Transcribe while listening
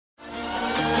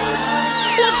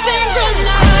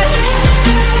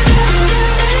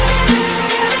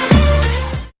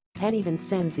Gianni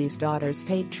Vincenzi's daughter's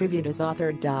paid tribute as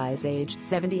author dies aged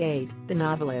 78. The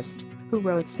novelist, who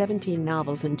wrote 17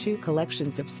 novels and 2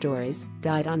 collections of stories,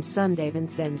 died on Sunday.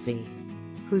 Vincenzi,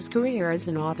 whose career as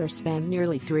an author spanned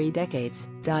nearly 3 decades,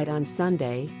 died on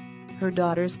Sunday. Her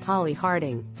daughters Polly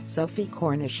Harding, Sophie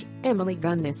Cornish, Emily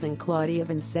Gunness and Claudia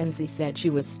Vincenzi said she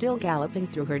was still galloping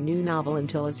through her new novel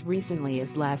until as recently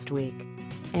as last week,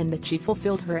 and that she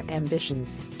fulfilled her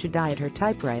ambitions to die at her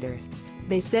typewriter.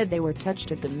 They said they were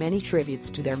touched at the many tributes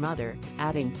to their mother,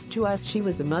 adding, "To us she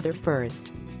was a mother first.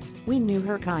 We knew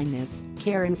her kindness,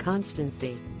 care and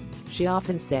constancy. She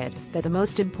often said that the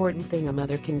most important thing a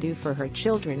mother can do for her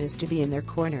children is to be in their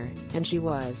corner, and she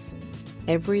was.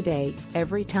 Every day,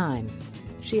 every time.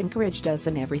 She encouraged us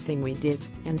in everything we did,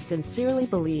 and sincerely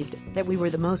believed that we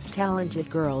were the most talented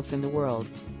girls in the world."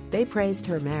 They praised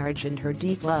her marriage and her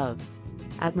deep love,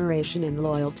 admiration and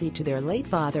loyalty to their late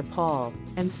father Paul,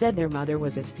 and said their mother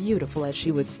was as beautiful as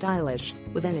she was stylish,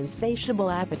 with an insatiable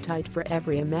appetite for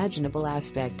every imaginable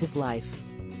aspect of life.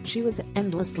 She was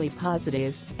endlessly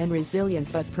positive and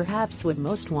resilient, but perhaps would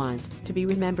most want to be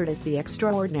remembered as the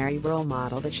extraordinary role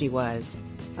model that she was.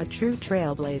 A true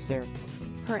trailblazer.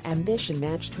 Her ambition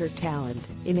matched her talent,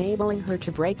 enabling her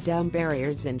to break down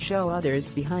barriers and show others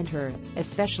behind her,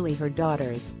 especially her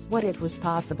daughters, what it was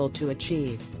possible to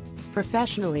achieve,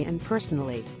 professionally and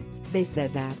personally. They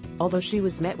said that, although she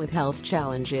was met with health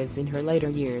challenges in her later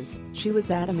years, she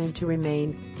was adamant to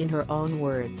remain, in her own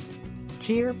words,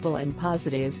 cheerful and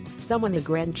positive, someone the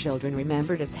grandchildren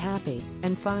remembered as happy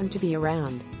and fun to be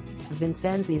around.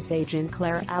 Vincenzi's agent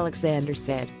Claire Alexander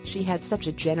said she had such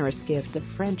a generous gift of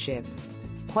friendship,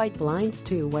 quite blind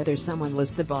to whether someone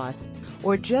was the boss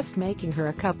or just making her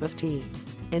a cup of tea.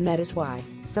 And that is why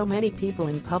so many people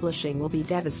in publishing will be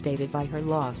devastated by her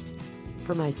loss.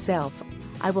 For myself,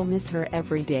 I will miss her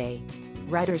every day.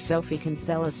 Writer Sophie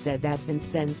Kinsella said that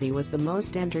Vincenzi was the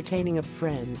most entertaining of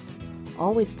friends,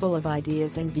 always full of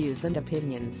ideas and views and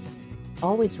opinions,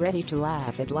 always ready to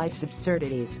laugh at life's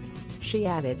absurdities. She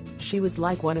added, she was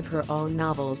like one of her own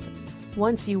novels.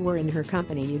 Once you were in her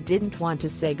company you didn't want to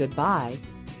say goodbye.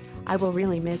 I will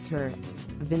really miss her.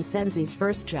 Vincenzi's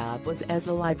first job was as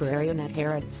a librarian at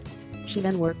Harrods. She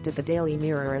then worked at the Daily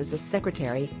Mirror as a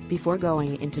secretary, before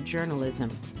going into journalism,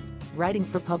 writing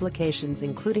for publications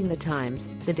including The Times,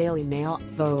 The Daily Mail,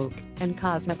 Vogue, and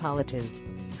Cosmopolitan.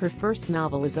 Her first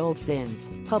novel was Old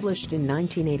Sins, published in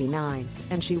 1989,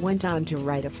 and she went on to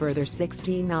write a further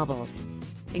 16 novels,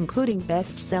 including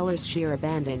bestsellers Sheer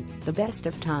Abandon, The Best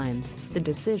of Times, The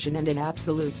Decision and An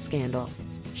Absolute Scandal.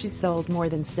 She sold more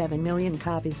than 7 million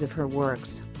copies of her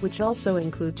works, which also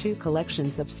include 2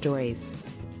 collections of stories,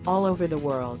 all over the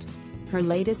world. Her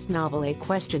latest novel A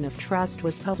Question of Trust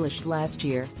was published last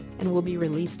year, and will be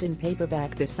released in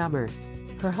paperback this summer.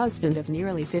 Her husband of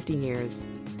nearly 50 years,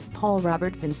 Paul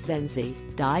Robert Vincenzi,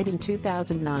 died in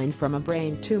 2009 from a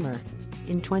brain tumor.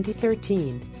 In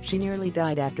 2013, she nearly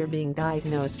died after being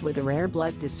diagnosed with a rare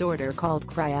blood disorder called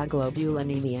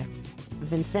cryoglobulinemia.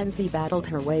 Vincenzi battled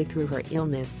her way through her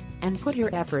illness and put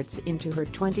her efforts into her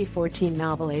 2014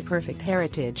 novel A Perfect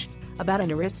Heritage, about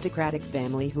an aristocratic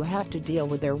family who have to deal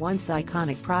with their once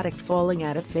iconic product falling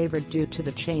out of favor due to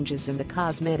the changes in the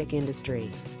cosmetic industry.